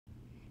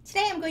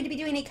Today I'm going to be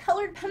doing a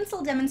colored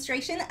pencil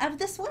demonstration of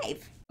this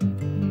wave.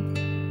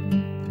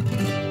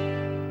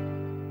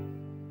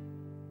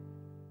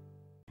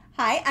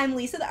 Hi, I'm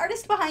Lisa, the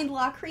artist behind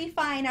Lachri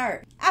Fine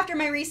Art. After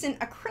my recent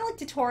acrylic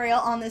tutorial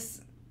on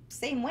this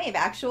same wave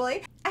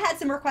actually, I had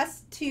some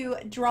requests to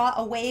draw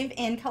a wave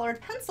in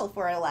colored pencil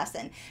for a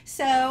lesson.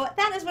 So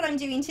that is what I'm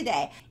doing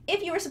today.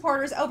 If you are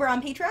supporters over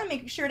on Patreon,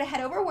 make sure to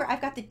head over where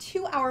I've got the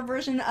 2-hour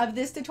version of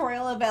this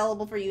tutorial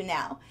available for you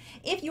now.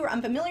 If you are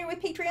unfamiliar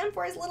with Patreon,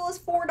 for as little as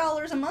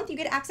 $4 a month, you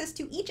get access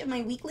to each of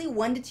my weekly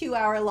 1 to 2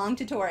 hour long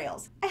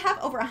tutorials. I have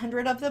over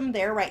 100 of them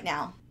there right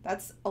now.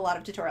 That's a lot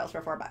of tutorials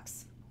for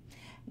 $4.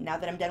 Now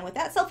that I'm done with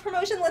that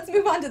self-promotion, let's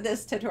move on to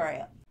this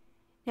tutorial.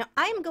 Now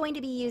I'm going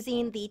to be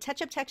using the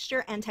Touch-Up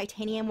Texture and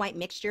Titanium White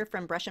mixture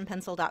from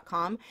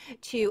brushandpencil.com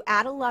to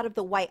add a lot of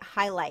the white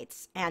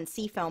highlights and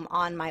seafoam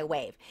on my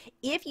wave.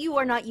 If you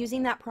are not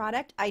using that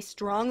product, I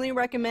strongly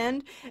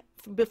recommend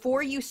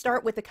before you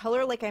start with the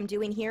color like I'm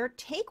doing here,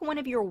 take one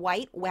of your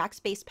white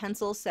wax-based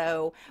pencils,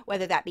 so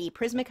whether that be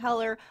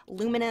Prismacolor,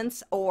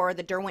 Luminance, or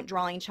the Derwent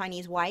Drawing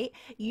Chinese White,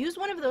 use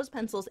one of those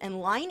pencils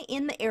and line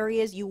in the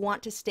areas you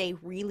want to stay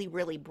really,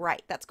 really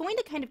bright. That's going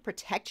to kind of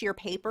protect your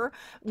paper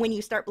when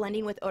you start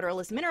blending with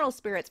odorless mineral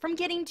spirits from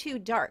getting too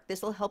dark.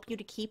 This will help you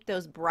to keep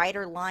those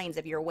brighter lines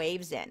of your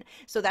waves in.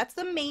 So that's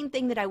the main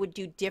thing that I would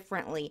do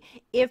differently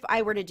if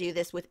I were to do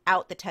this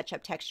without the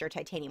Touch-Up Texture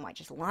Titanium White.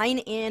 Just line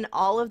in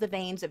all of the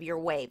veins of your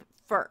wave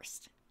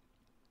first.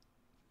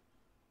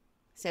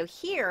 So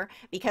here,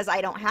 because I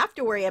don't have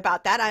to worry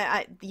about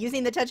that,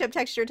 using the Touch-Up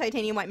Texture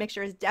Titanium White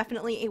mixture is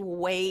definitely a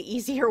way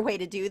easier way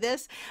to do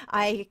this.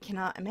 I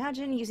cannot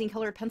imagine using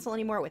colored pencil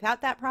anymore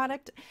without that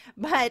product,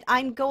 but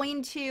I'm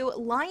going to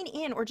line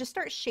in or just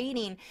start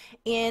shading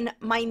in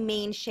my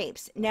main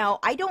shapes. Now,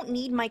 I don't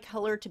need my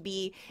color to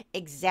be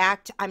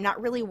exact. I'm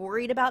not really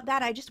worried about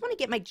that. I just want to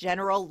get my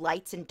general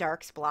lights and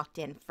darks blocked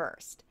in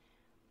first.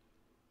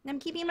 I'm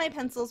keeping my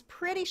pencils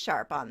pretty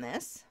sharp on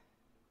this.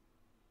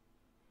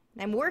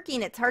 And I'm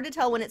working, it's hard to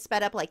tell when it's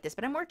sped up like this,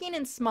 but I'm working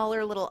in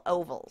smaller little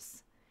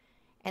ovals.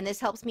 And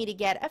this helps me to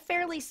get a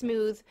fairly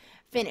smooth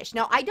finish.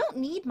 Now, I don't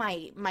need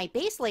my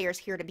base layers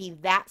here to be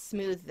that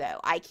smooth,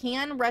 though. I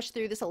can rush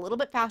through this a little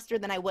bit faster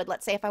than I would,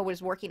 let's say, if I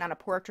was working on a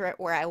portrait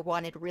where I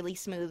wanted really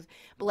smooth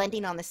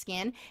blending on the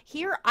skin.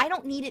 Here, I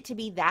don't need it to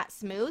be that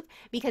smooth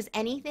because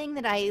anything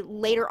that I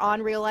later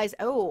on realize,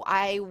 oh,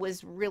 I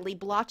was really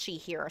blotchy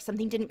here, or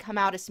something didn't come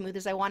out as smooth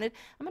as I wanted,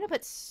 I'm going to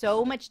put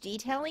so much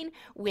detailing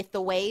with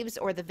the waves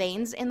or the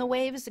veins in the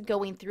waves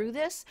going through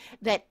this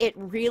that it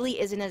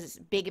really isn't as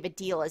big of a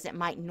deal as it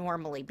might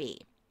normally be.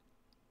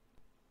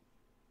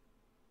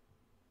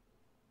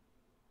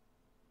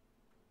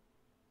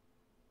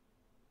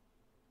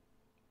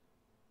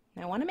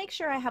 Now I want to make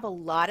sure I have a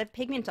lot of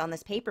pigment on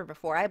this paper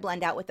before I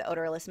blend out with the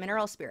odorless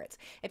mineral spirits.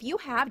 If you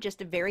have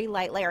just a very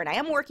light layer, and I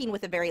am working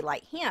with a very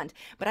light hand,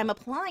 but I'm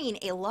applying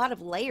a lot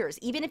of layers,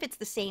 even if it's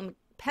the same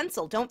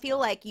pencil, don't feel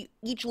like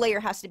each layer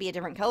has to be a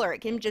different color.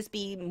 It can just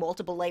be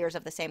multiple layers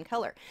of the same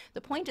color.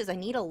 The point is I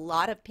need a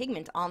lot of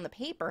pigment on the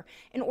paper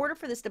in order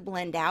for this to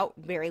blend out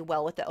very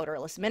well with the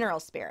odorless mineral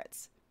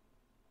spirits.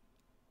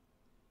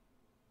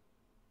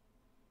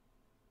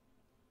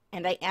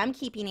 And I am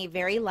keeping a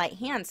very light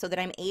hand so that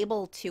I'm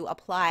able to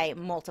apply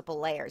multiple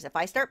layers. If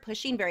I start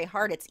pushing very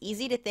hard, it's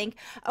easy to think,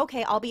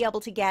 okay, I'll be able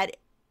to get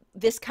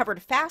this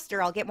covered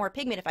faster, I'll get more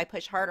pigment if I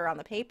push harder on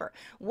the paper.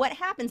 What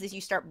happens is you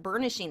start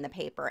burnishing the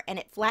paper and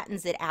it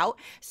flattens it out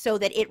so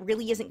that it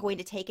really isn't going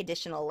to take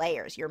additional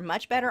layers. You're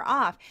much better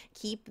off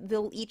keep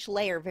each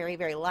layer very,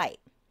 very light.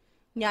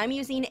 Now I'm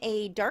using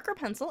a darker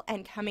pencil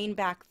and coming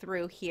back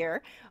through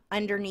here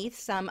underneath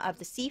some of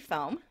the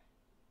seafoam.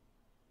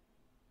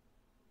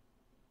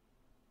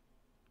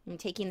 I'm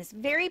taking this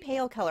very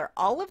pale color,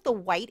 all of the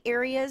white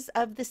areas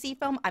of the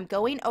seafoam, I'm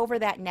going over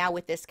that now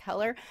with this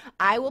color.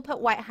 I will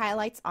put white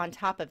highlights on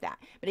top of that.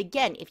 But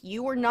again, if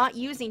you are not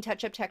using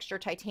Touch-Up Texture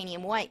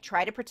Titanium White,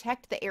 try to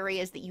protect the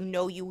areas that you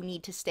know you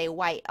need to stay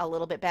white a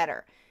little bit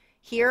better.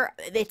 Here,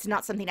 it's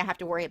not something I have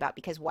to worry about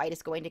because white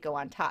is going to go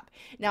on top.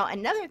 Now,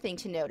 another thing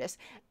to notice,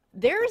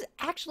 there's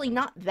actually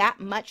not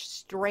that much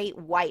straight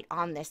white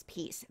on this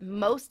piece.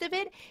 Most of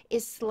it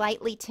is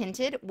slightly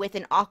tinted with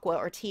an aqua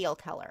or teal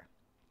color.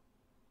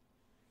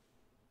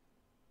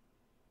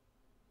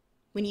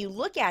 When you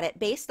look at it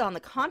based on the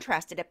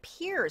contrast, it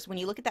appears, when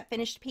you look at that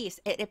finished piece,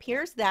 it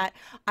appears that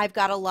I've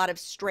got a lot of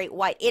straight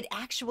white. It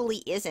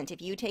actually isn't.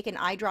 If you take an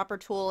eyedropper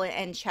tool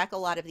and check a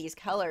lot of these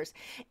colors,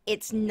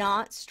 it's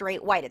not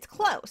straight white. It's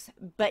close,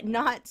 but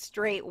not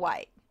straight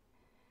white.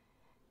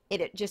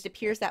 It just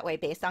appears that way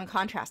based on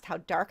contrast, how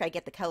dark I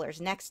get the colors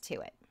next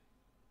to it.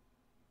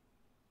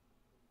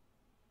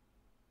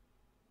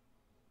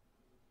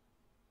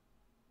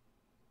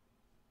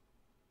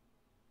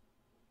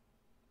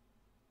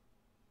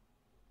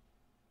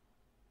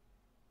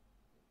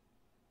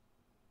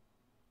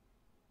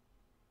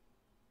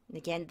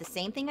 Again, the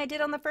same thing I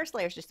did on the first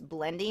layer, is just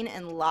blending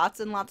and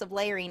lots of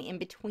layering in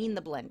between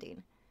the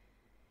blending.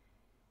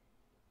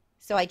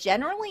 So I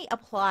generally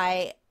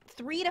apply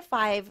 3 to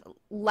 5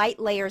 light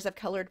layers of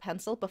colored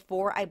pencil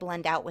before I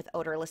blend out with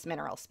odorless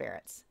mineral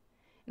spirits.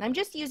 And I'm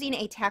just using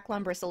a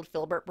Taklon bristled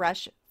filbert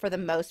brush for the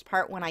most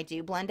part when I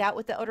do blend out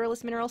with the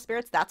odorless mineral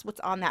spirits. That's what's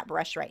on that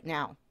brush right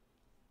now.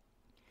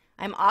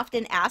 I'm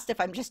often asked if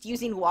I'm just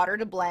using water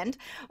to blend.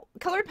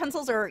 Colored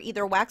pencils are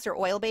either wax or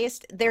oil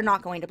based. They're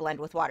not going to blend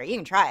with water. You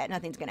can try it,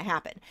 nothing's going to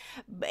happen.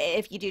 But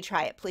if you do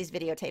try it, please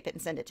videotape it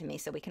and send it to me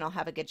so we can all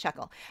have a good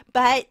chuckle.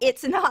 But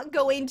it's not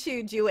going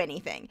to do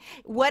anything.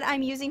 What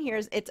I'm using here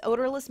is it's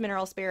odorless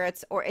mineral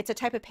spirits, or it's a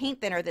type of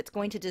paint thinner that's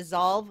going to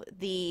dissolve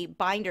the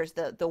binders,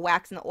 the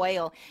wax and the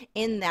oil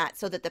in that,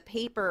 so that the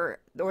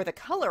paper or the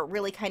color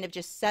really kind of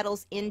just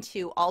settles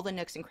into all the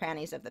nooks and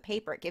crannies of the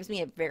paper. It gives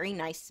me a very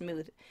nice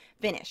smooth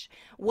finish.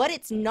 What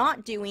it's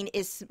not doing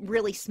is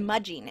really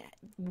smudging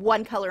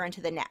one color into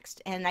the next.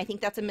 And I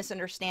think that's a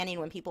misunderstanding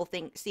when people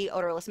see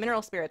odorless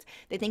mineral spirits.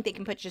 They think they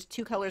can put just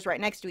 2 colors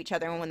right next to each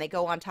other, and when they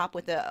go on top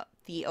with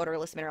the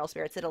odorless mineral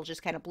spirits, it'll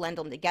just kind of blend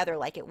them together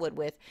like it would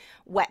with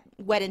wet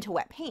into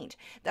wet paint.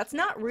 That's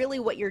not really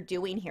what you're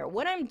doing here.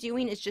 What I'm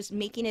doing is just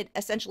making it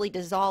essentially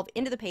dissolve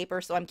into the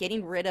paper, so I'm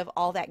getting rid of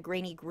all that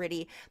grainy,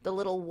 gritty, the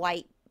little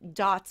white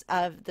dots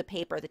of the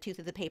paper, the tooth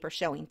of the paper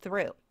showing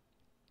through.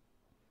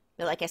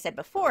 But like I said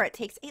before, it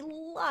takes a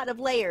lot of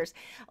layers.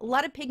 A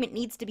lot of pigment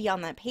needs to be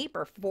on the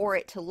paper for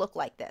it to look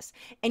like this.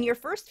 And your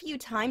first few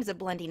times of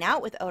blending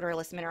out with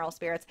odorless mineral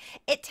spirits,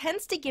 it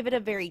tends to give it a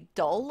very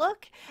dull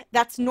look.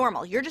 That's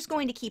normal. You're just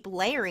going to keep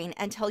layering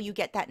until you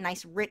get that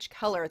nice rich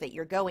color that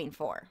you're going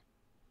for.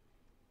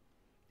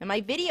 And my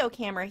video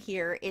camera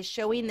here is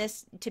showing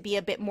this to be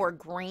a bit more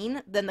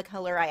green than the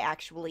color I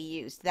actually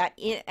used. That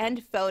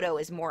end photo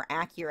is more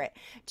accurate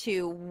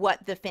to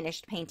what the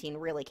finished painting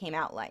really came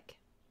out like.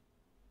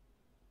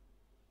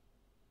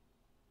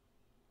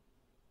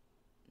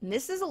 And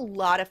this is a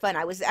lot of fun.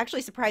 I was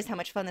actually surprised how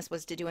much fun this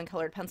was to do in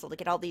colored pencil, to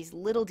get all these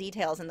little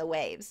details in the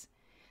waves.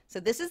 So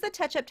this is the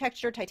touch-up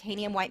texture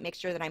titanium white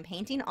mixture that I'm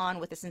painting on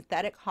with a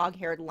synthetic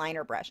hog-haired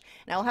liner brush.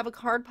 And I'll have a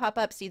card pop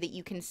up so that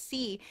you can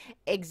see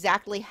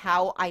exactly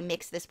how I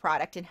mix this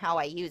product and how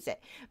I use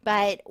it.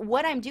 But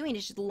what I'm doing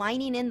is just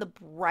lining in the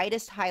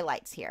brightest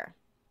highlights here.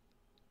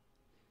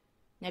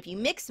 Now, if you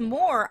mix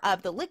more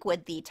of the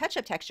liquid, the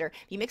touch-up texture,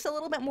 if you mix a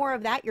little bit more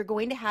of that, you're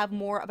going to have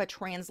more of a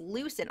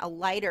translucent, a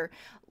lighter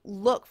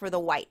look for the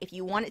white. If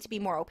you want it to be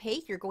more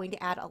opaque, you're going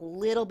to add a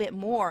little bit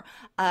more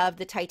of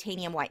the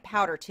titanium white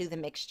powder to the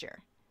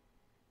mixture.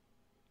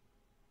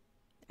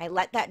 I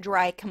let that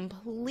dry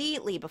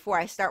completely before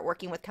I start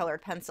working with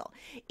colored pencil.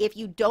 If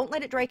you don't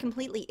let it dry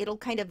completely, it'll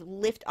kind of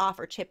lift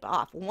off or chip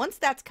off. Once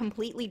that's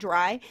completely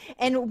dry,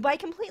 and by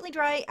completely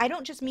dry, I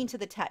don't just mean to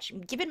the touch.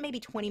 Give it maybe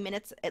 20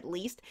 minutes at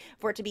least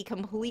for it to be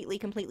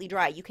completely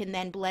dry. You can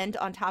then blend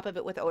on top of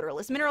it with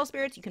odorless mineral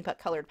spirits. You can put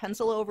colored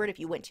pencil over it if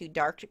you went too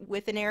dark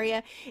with an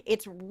area.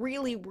 It's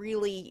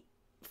really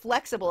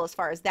flexible as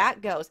far as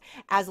that goes,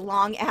 as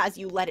long as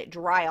you let it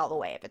dry all the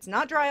way. If it's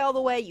not dry all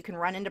the way, you can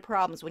run into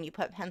problems when you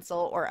put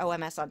pencil or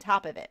OMS on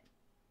top of it.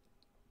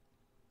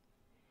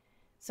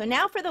 So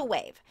now for the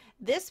wave.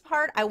 This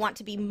part I want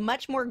to be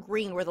much more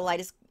green, where the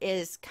light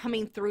is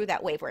coming through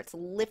that wave, where it's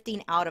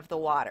lifting out of the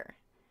water.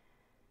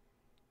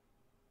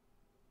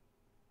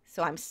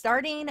 So I'm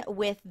starting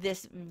with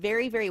this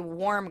very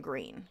warm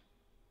green.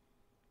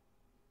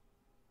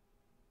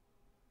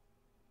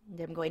 And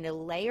I'm going to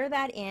layer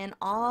that in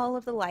all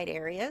of the light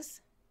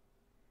areas.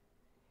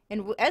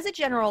 And as a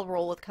general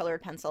rule with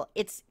colored pencil,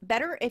 it's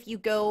better if you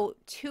go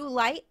too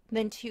light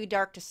than too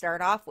dark to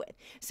start off with.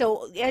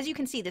 So as you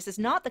can see, this is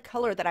not the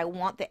color that I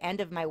want the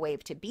end of my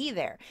wave to be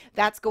there.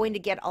 That's going to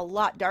get a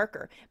lot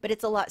darker, but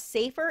it's a lot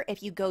safer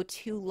if you go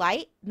too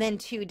light than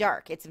too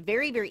dark. It's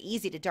very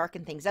easy to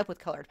darken things up with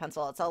colored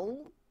pencil. It's a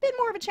bit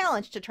more of a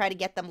challenge to try to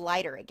get them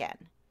lighter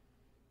again.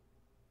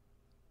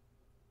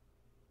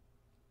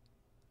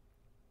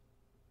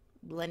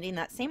 Blending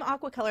that same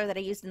aqua color that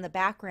I used in the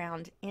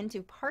background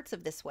into parts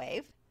of this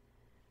wave.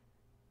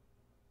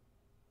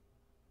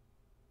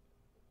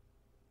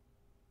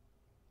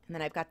 And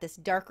then I've got this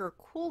darker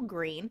cool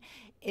green.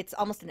 It's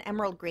almost an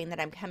emerald green that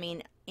I'm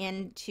coming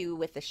into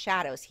with the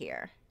shadows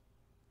here.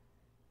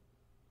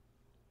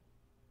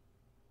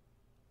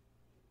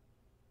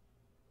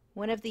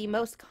 One of the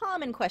most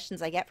common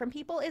questions I get from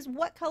people is,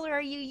 what color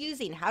are you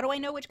using? How do I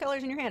know which color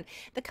is in your hand?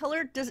 The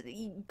color does,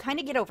 you kind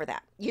of get over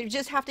that. You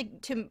just have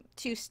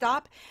to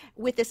stop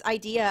with this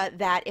idea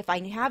that if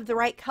I have the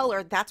right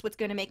color, that's what's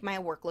going to make my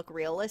work look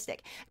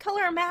realistic.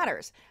 Color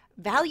matters.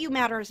 Value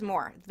matters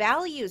more.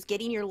 Value is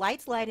getting your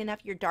lights light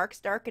enough, your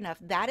darks dark enough.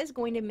 That is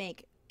going to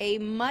make a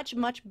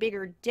much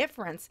bigger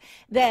difference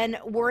than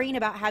worrying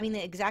about having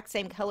the exact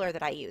same color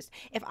that I used.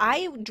 If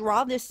I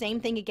draw this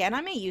same thing again,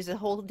 I may use a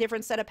whole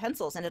different set of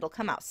pencils and it'll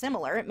come out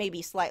similar. It may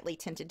be slightly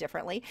tinted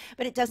differently,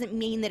 but it doesn't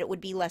mean that it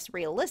would be less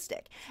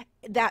realistic.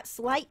 That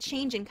slight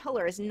change in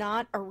color is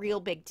not a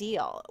real big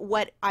deal.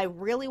 What I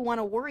really want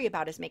to worry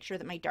about is make sure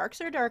that my darks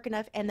are dark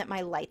enough and that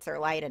my lights are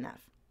light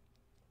enough.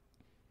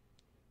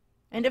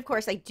 And of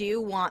course, I do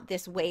want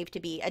this wave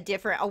to be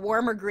a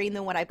warmer green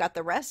than what I've got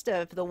the rest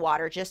of the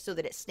water, just so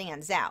that it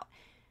stands out.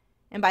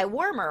 And by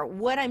warmer,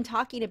 what I'm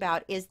talking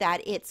about is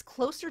that it's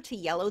closer to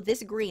yellow.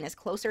 This green is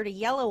closer to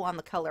yellow on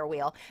the color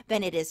wheel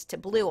than it is to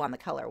blue on the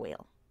color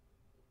wheel.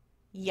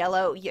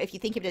 Yellow, if you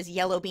think of it as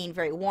yellow being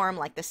very warm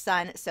like the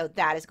sun, so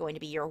that is going to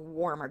be your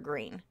warmer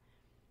green.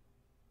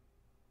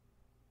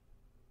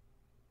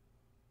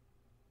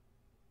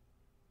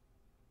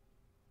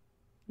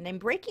 And I'm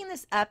breaking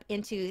this up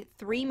into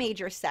 3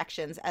 major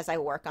sections as I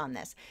work on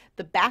this.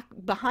 The back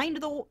behind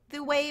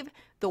the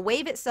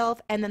wave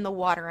itself, and then the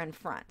water in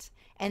front.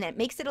 And it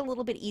makes it a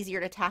little bit easier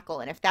to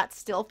tackle. And if that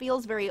still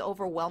feels very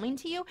overwhelming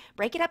to you,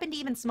 break it up into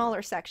even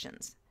smaller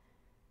sections.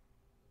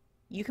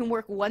 You can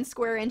work 1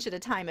 square inch at a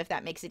time if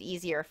that makes it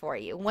easier for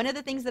you. One of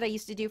the things that I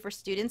used to do for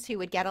students who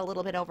would get a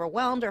little bit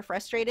overwhelmed or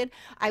frustrated,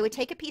 I would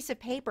take a piece of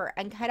paper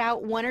and cut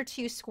out 1 or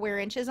 2 square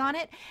inches on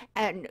it.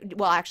 And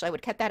well, actually, I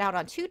would cut that out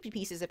on 2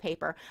 pieces of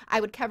paper.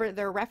 I would cover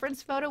their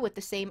reference photo with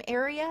the same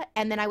area,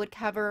 and then I would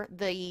cover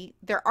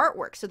their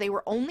artwork. So they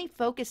were only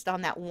focused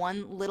on that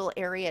one little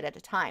area at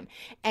a time.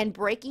 And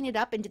breaking it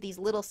up into these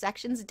little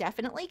sections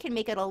definitely can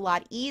make it a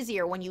lot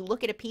easier when you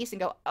look at a piece and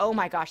go, oh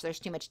my gosh, there's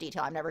too much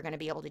detail. I'm never going to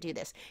be able to do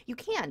this. You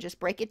can just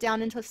break it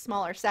down into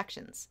smaller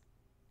sections.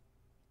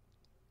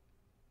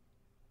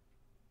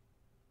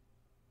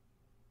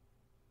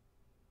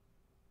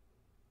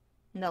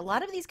 And a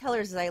lot of these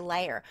colors I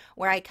layer,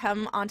 where I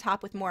come on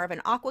top with more of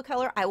an aqua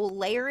color, I will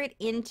layer it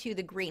into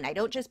the green. I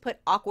don't just put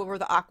aqua where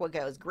the aqua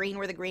goes, green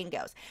where the green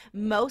goes.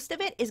 Most of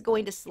it is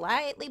going to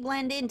slightly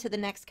blend into the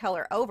next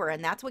color over,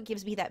 and that's what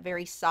gives me that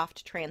very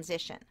soft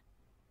transition.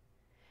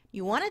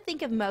 You want to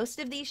think of most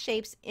of these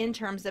shapes in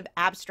terms of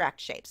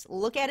abstract shapes.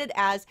 Look at it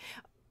as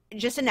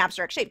just an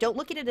abstract shape. Don't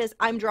look at it as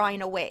I'm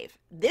drawing a wave.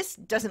 This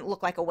doesn't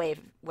look like a wave,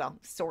 well,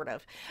 sort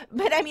of.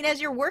 But I mean, as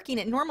you're working,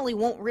 it normally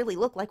won't really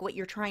look like what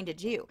you're trying to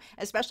do,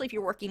 especially if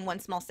you're working one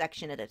small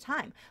section at a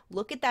time.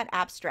 Look at that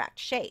abstract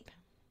shape.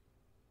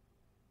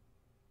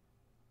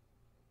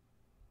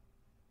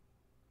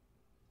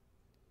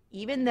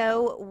 Even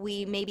though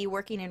we may be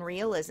working in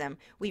realism,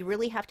 we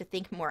really have to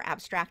think more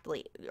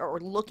abstractly or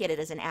look at it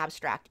as an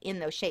abstract in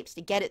those shapes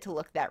to get it to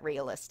look that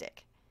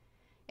realistic.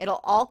 It'll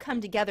all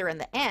come together in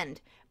the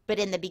end, but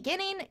in the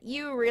beginning,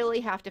 you really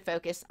have to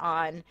focus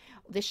on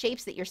the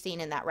shapes that you're seeing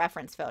in that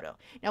reference photo.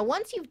 Now,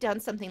 once you've done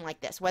something like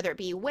this, whether it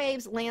be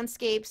waves,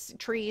 landscapes,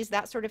 trees,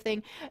 that sort of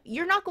thing,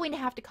 you're not going to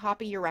have to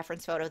copy your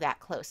reference photo that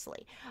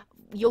closely.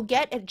 You'll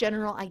get a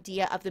general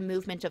idea of the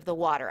movement of the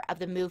water, of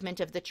the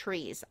movement of the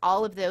trees,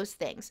 all of those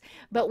things.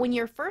 But when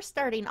you're first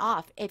starting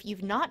off, if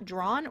you've not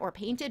drawn or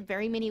painted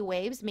very many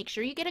waves, make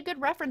sure you get a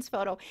good reference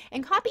photo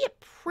and copy it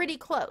pretty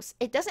close.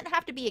 It doesn't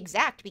have to be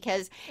exact,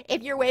 because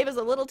if your wave is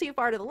a little too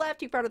far to the left,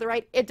 too far to the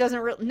right, it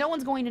doesn't no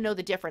one's going to know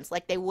the difference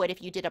like they would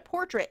if you did a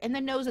portrait and the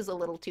nose is a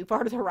little too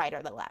far to the right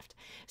or the left.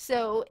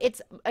 So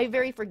it's a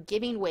very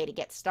forgiving way to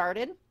get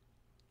started,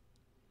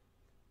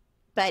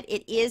 but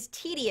it is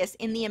tedious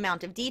in the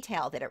amount of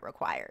detail that it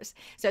requires.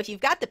 So if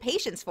you've got the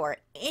patience for it,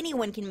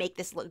 anyone can make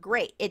this look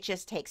great. It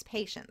just takes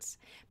patience.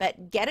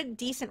 But get a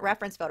decent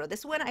reference photo.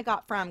 This one I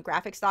got from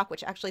Graphic Stock,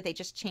 which actually they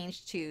just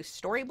changed to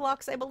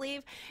Storyblocks, I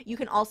believe. You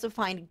can also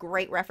find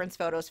great reference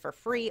photos for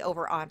free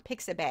over on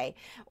Pixabay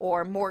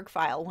or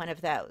Morguefile, one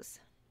of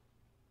those.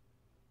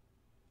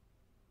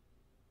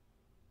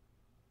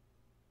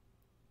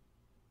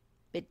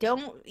 But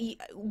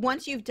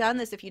once you've done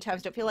this a few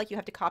times, don't feel like you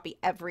have to copy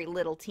every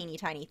little teeny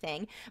tiny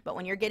thing. But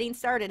when you're getting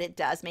started, it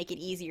does make it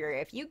easier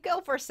if you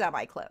go for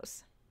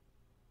semi-close.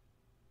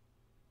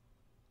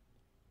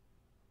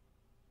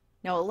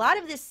 Now, a lot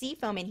of this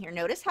seafoam in here,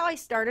 notice how I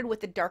started with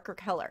the darker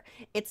color.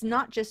 It's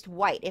not just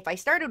white. If I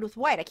started with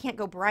white, I can't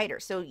go brighter.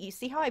 So you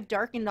see how I've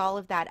darkened all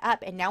of that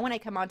up, and now when I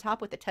come on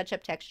top with the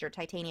touch-up texture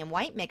titanium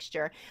white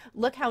mixture,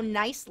 look how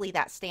nicely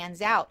that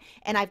stands out.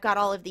 And I've got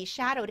all of these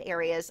shadowed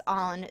areas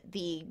on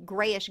the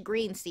grayish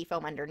green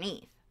seafoam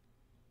underneath.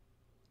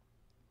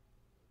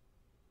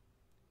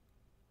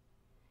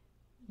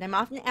 I'm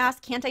often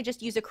asked, can't I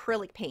just use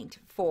acrylic paint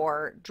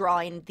for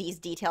drawing these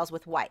details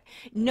with white?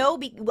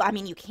 No, I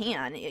mean, you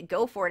can.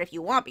 Go for it if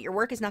you want, but your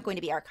work is not going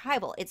to be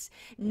archival. It's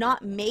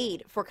not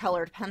made for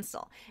colored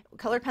pencil.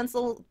 Colored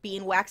pencil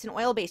being wax and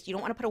oil based, you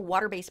don't want to put a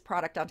water-based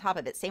product on top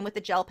of it. Same with the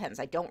gel pens.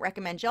 I don't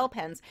recommend gel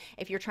pens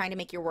if you're trying to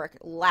make your work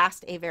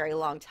last a very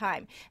long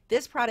time.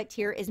 This product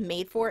here is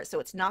made for it, so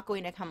it's not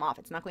going to come off.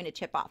 It's not going to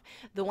chip off.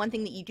 The one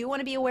thing that you do want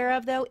to be aware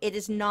of, though, it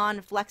is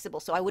non-flexible,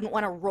 so I wouldn't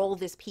want to roll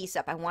this piece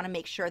up. I want to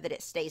make sure that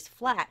it stays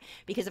flat,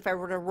 because if I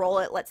were to roll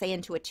it, let's say,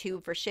 into a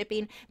tube for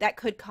shipping, that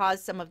could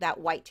cause some of that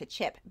white to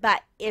chip.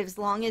 But as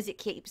long as it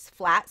keeps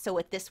flat, so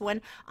with this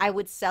one, I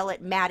would sell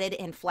it matted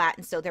and flat,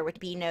 and so there would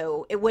be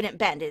it wouldn't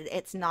bend.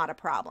 It's not a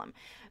problem.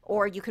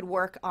 Or you could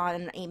work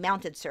on a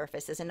mounted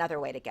surface is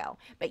another way to go.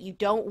 But you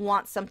don't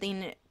want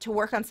something to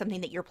work on something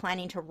that you're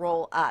planning to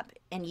roll up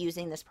and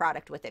using this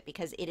product with it,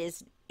 because it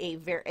is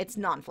it's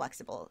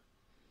non-flexible.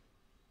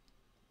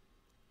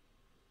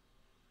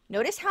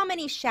 Notice how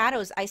many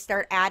shadows I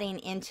start adding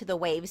into the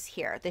waves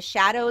here. The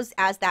shadows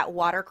as that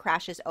water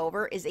crashes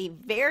over is a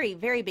very,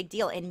 very big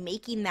deal in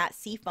making that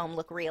seafoam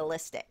look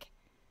realistic.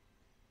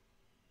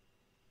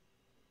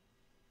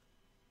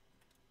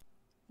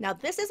 Now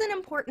this is an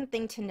important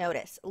thing to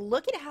notice.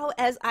 Look at how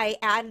as I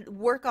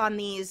work on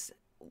these,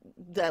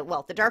 the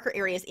darker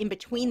areas in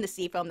between the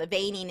seafoam, the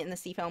veining in the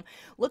seafoam,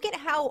 look at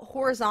how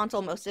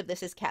horizontal most of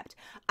this is kept.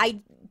 I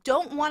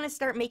don't want to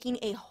start making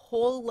a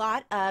whole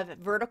lot of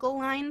vertical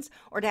lines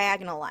or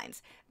diagonal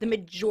lines. The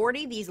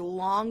majority, these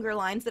longer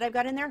lines that I've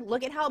got in there,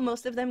 look at how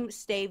most of them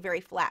stay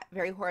very flat,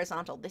 very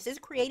horizontal. This is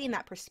creating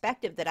that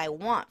perspective that I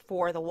want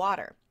for the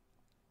water.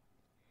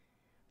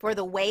 For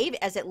the wave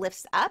as it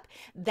lifts up,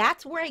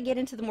 that's where I get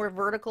into the more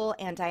vertical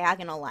and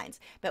diagonal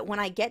lines. But when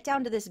I get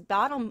down to this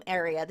bottom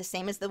area, the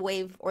same as the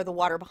wave or the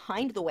water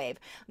behind the wave,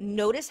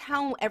 notice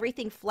how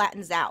everything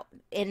flattens out.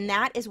 And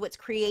that is what's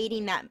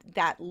creating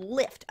that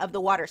lift of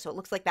the water. So it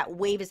looks like that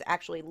wave is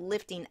actually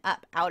lifting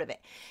up out of it.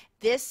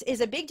 This is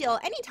a big deal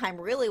anytime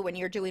really when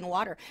you're doing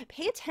water.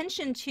 Pay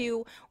attention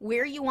to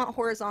where you want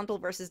horizontal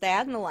versus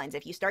diagonal lines.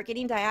 If you start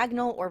getting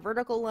diagonal or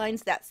vertical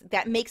lines,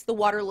 that makes the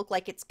water look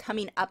like it's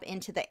coming up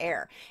into the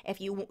air.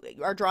 If you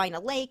are drawing a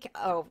lake,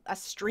 a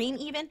stream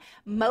even,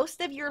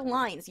 most of your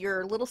lines,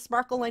 your little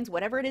sparkle lines,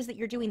 whatever it is that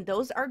you're doing,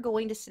 those are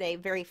going to stay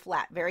very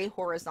flat, very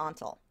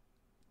horizontal.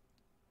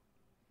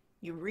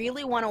 You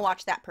really want to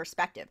watch that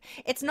perspective.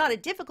 It's not a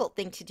difficult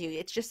thing to do.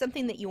 It's just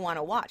something that you want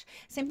to watch.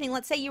 Same thing,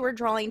 let's say you were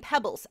drawing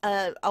pebbles,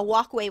 a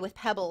walkway with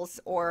pebbles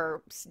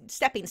or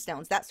stepping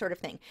stones, that sort of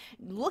thing.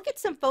 Look at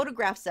some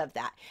photographs of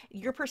that.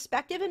 Your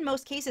perspective in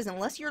most cases,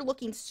 unless you're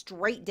looking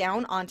straight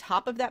down on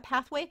top of that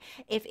pathway,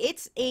 if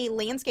it's a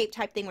landscape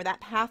type thing where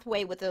that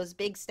pathway with those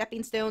big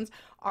stepping stones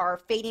are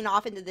fading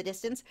off into the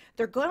distance,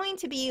 they're going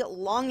to be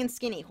long and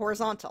skinny,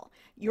 horizontal.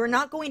 You're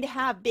not going to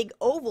have big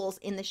ovals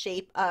in the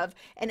shape of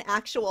an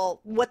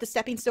actual, what the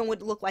stepping stone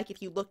would look like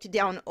if you looked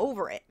down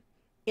over it.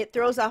 It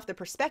throws off the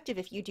perspective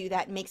if you do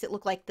that and makes it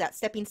look like that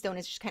stepping stone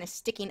is just kind of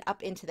sticking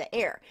up into the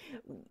air.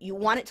 You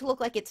want it to look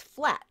like it's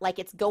flat, like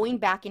it's going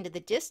back into the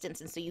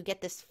distance, and so you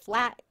get this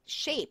flat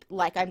shape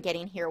like I'm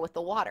getting here with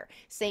the water.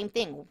 Same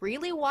thing,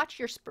 really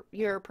watch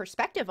your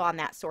perspective on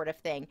that sort of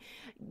thing.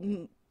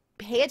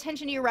 Pay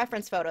attention to your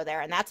reference photo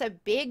there, and that's a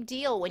big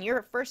deal when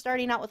you're first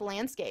starting out with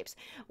landscapes.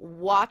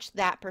 Watch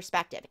that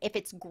perspective. If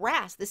it's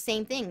grass, the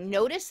same thing.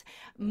 Notice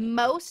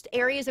most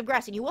areas of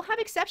grass, and you will have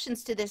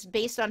exceptions to this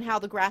based on how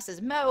the grass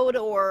is mowed,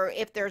 or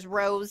if there's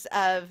rows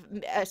of,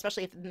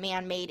 especially if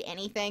man-made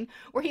anything,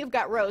 where you've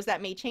got rows,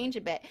 that may change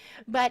a bit.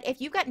 But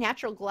if you've got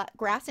natural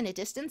grass in a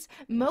distance,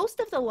 most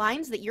of the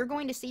lines that you're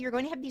going to see, you're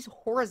going to have these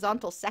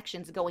horizontal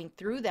sections going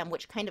through them,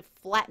 which kind of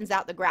flattens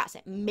out the grass.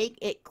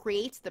 It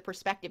creates the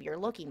perspective you're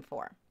looking for.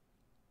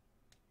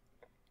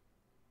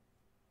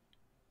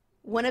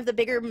 One of the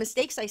bigger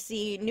mistakes I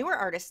see newer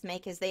artists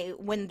make is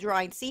when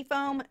drawing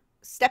seafoam,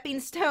 stepping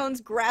stones,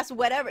 grass,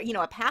 whatever,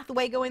 a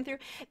pathway going through,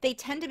 they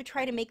tend to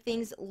try to make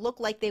things look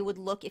like they would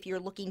look if you're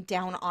looking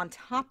down on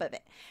top of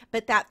it.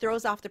 But that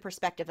throws off the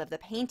perspective of the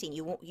painting.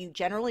 You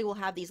generally will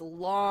have these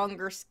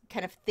longer,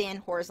 kind of thin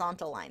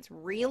horizontal lines.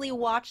 Really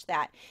watch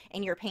that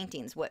in your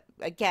paintings.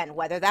 Again,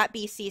 whether that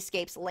be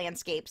seascapes,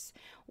 landscapes,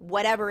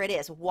 whatever it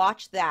is,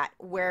 watch that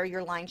where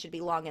your line should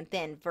be long and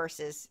thin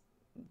versus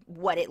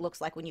what it looks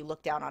like when you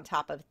look down on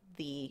top of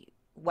the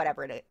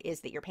whatever it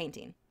is that you're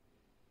painting.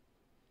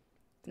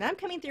 Now I'm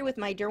coming through with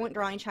my Derwent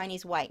Drawing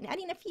Chinese White and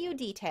adding a few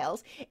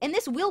details, and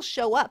this will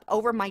show up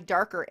over my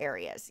darker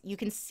areas. You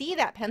can see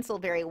that pencil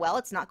very well.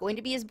 It's not going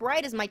to be as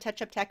bright as my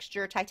touch-up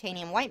texture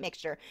titanium white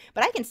mixture,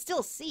 but I can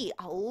still see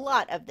a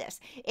lot of this.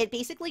 It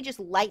basically just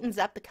lightens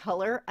up the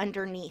color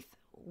underneath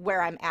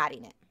where I'm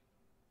adding it.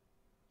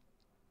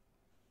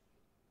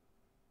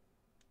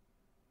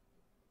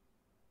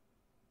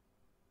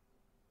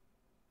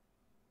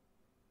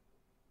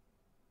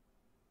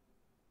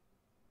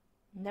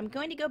 And I'm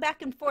going to go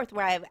back and forth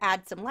where I've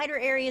added some lighter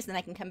areas, then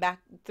I can come back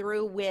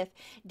through with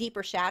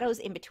deeper shadows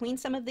in between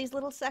some of these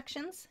little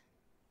sections.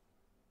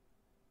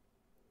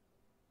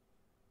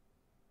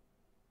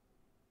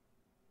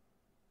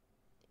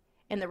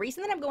 And the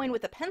reason that I'm going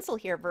with the pencil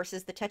here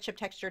versus the touch-up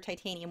texture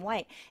titanium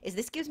white is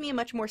this gives me a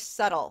much more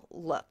subtle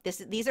look.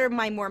 These are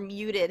my more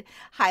muted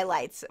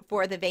highlights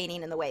for the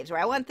veining and the waves.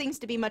 Where I want things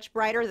to be much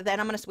brighter,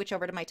 then I'm going to switch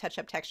over to my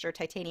touch-up texture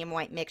titanium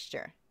white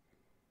mixture.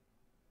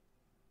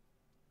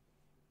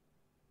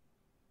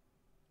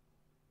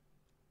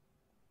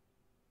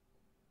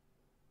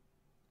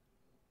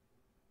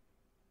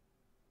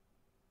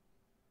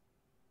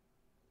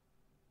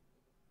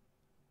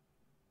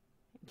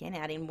 Again,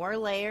 adding more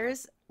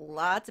layers,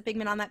 lots of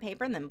pigment on that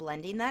paper, and then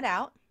blending that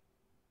out.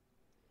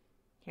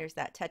 Here's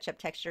that touch-up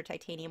texture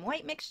titanium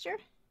white mixture.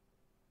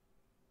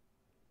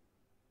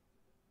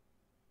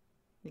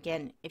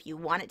 Again, if you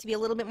want it to be a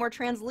little bit more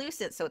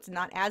translucent so it's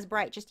not as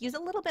bright, just use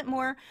a little bit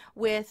more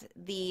with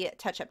the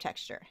touch-up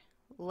texture.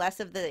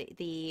 Less of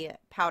the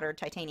powdered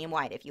titanium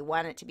white. If you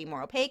want it to be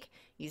more opaque,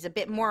 use a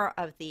bit more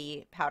of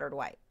the powdered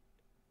white.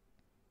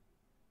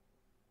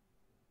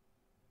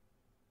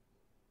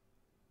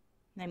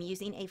 I'm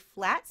using a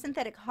flat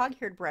synthetic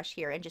hog-haired brush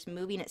here and just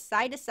moving it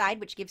side to side,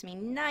 which gives me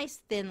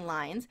nice thin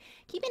lines,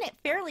 keeping it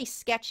fairly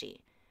sketchy.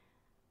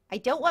 I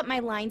don't want my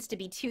lines to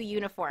be too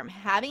uniform.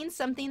 Having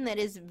something that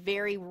is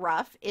very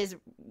rough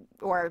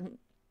or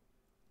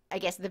I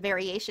guess the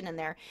variation in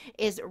there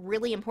is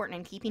really important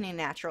in keeping a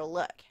natural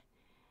look.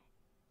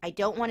 I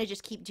don't want to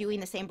just keep doing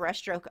the same brush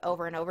stroke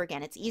over and over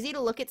again. It's easy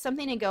to look at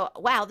something and go,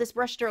 wow, this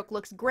brush stroke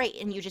looks great,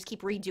 and you just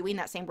keep redoing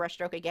that same brush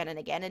stroke again and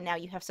again, and now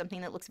you have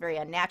something that looks very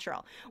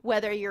unnatural.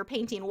 Whether you're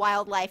painting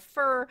wildlife,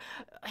 fur,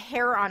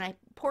 hair on a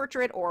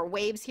portrait, or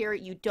waves here,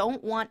 you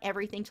don't want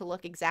everything to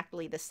look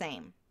exactly the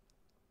same.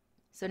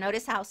 So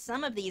notice how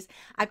some of these,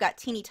 I've got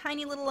teeny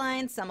tiny little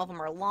lines, some of them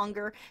are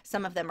longer,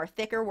 some of them are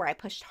thicker where I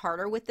pushed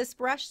harder with this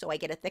brush so I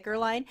get a thicker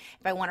line.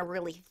 If I want a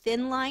really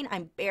thin line,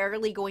 I'm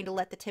barely going to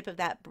let the tip of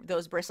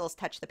those bristles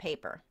touch the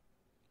paper.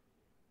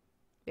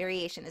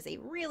 Variation is a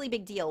really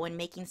big deal when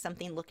making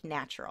something look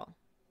natural.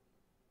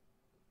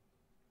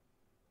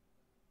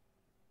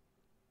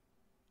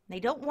 I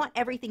don't want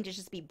everything to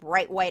just be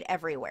bright white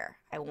everywhere.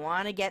 I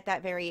want to get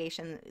that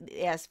variation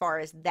as far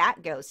as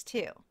that goes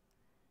too.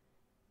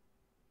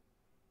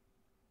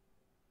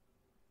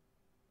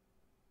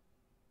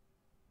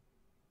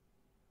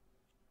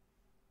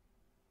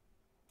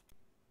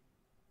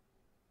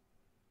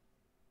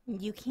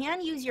 You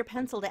can use your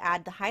pencil to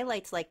add the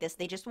highlights like this.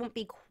 They just won't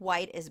be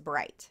quite as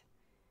bright.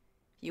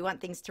 If you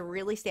want things to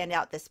really stand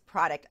out, this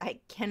product I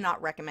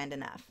cannot recommend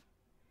enough.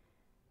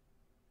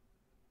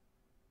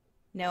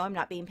 No, I'm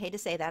not being paid to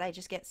say that. I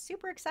just get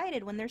super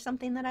excited when there's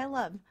something that I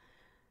love.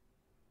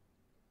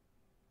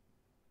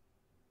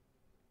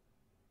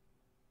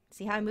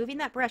 See how I'm moving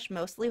that brush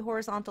mostly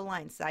horizontal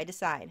lines, side to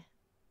side.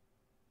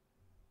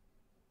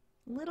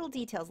 Little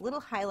details, little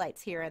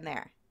highlights here and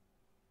there.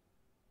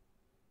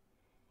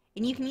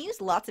 And you can use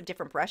lots of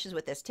different brushes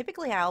with this.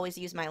 Typically, I always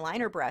use my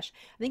liner brush.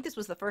 I think this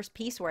was the first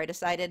piece where I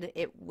decided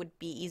it would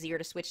be easier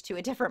to switch to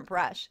a different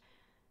brush.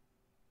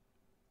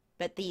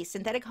 But the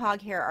synthetic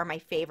hog hair are my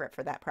favorite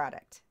for that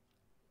product.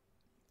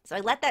 So I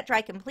let that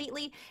dry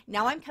completely.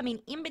 Now I'm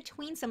coming in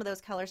between some of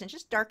those colors and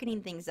just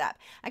darkening things up.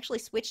 I actually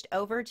switched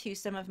over to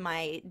some of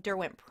my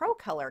Derwent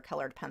Procolour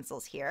colored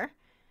pencils here.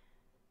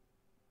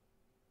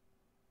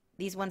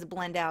 These ones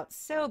blend out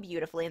so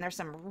beautifully, and there's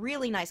some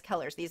really nice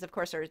colors. These, of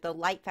course, are the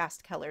light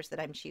fast colors that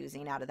I'm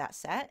choosing out of that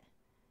set.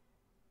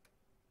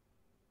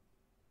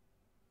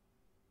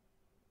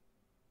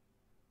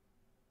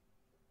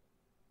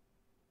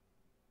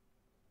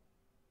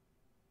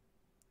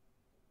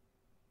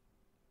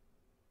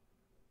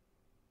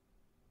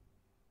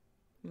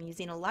 I'm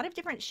using a lot of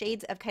different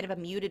shades of kind of a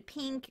muted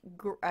pink,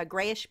 a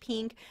grayish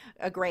pink,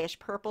 a grayish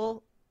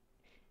purple.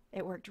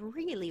 It worked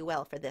really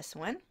well for this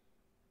one.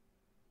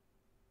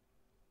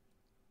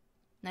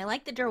 And I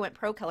like the Derwent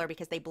Procolour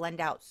because they blend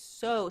out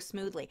so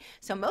smoothly.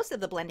 So most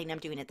of the blending I'm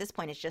doing at this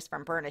point is just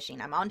from burnishing.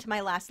 I'm on to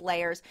my last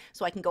layers,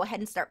 so I can go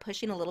ahead and start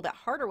pushing a little bit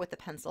harder with the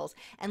pencils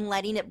and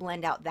letting it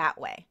blend out that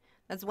way.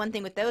 That's one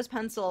thing with those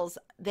pencils,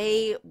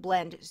 they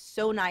blend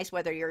so nice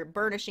whether you're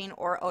burnishing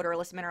or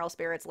odorless mineral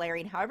spirits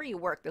layering. However you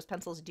work, those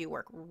pencils do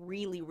work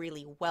really,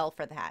 really well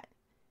for that.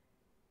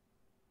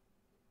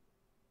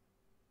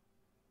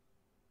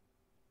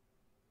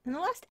 In the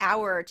last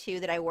hour or two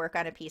that I work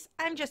on a piece,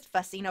 I'm just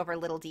fussing over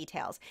little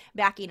details,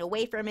 backing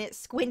away from it,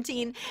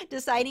 squinting,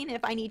 deciding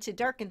if I need to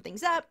darken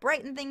things up,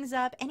 brighten things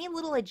up, any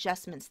little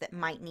adjustments that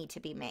might need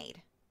to be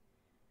made.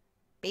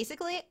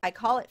 Basically, I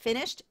call it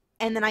finished,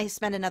 and then I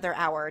spend another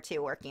hour or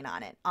two working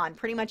on it, on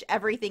pretty much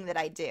everything that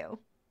I do.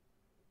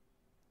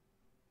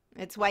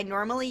 It's why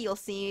normally you'll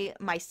see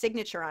my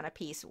signature on a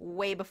piece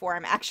way before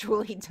I'm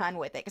actually done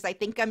with it, because I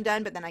think I'm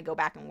done, but then I go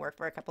back and work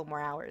for a couple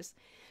more hours.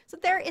 So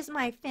there is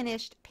my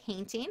finished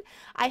painting.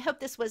 I hope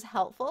this was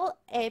helpful.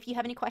 If you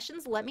have any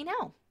questions, let me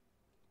know.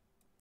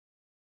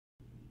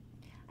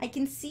 I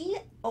can see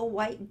a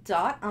white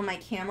dot on my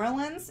camera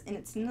lens, and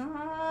it's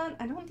not,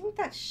 I don't think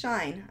that's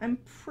shine. I'm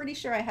pretty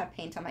sure I have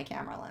paint on my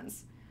camera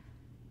lens.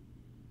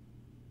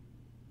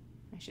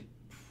 I should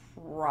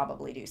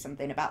probably do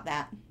something about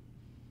that.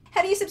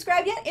 Have you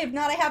subscribed yet? If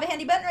not, I have a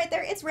handy button right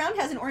there. It's round,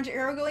 has an orange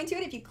arrow going to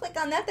it. If you click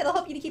on that, that'll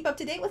help you to keep up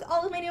to date with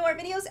all of my new art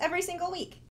videos every single week.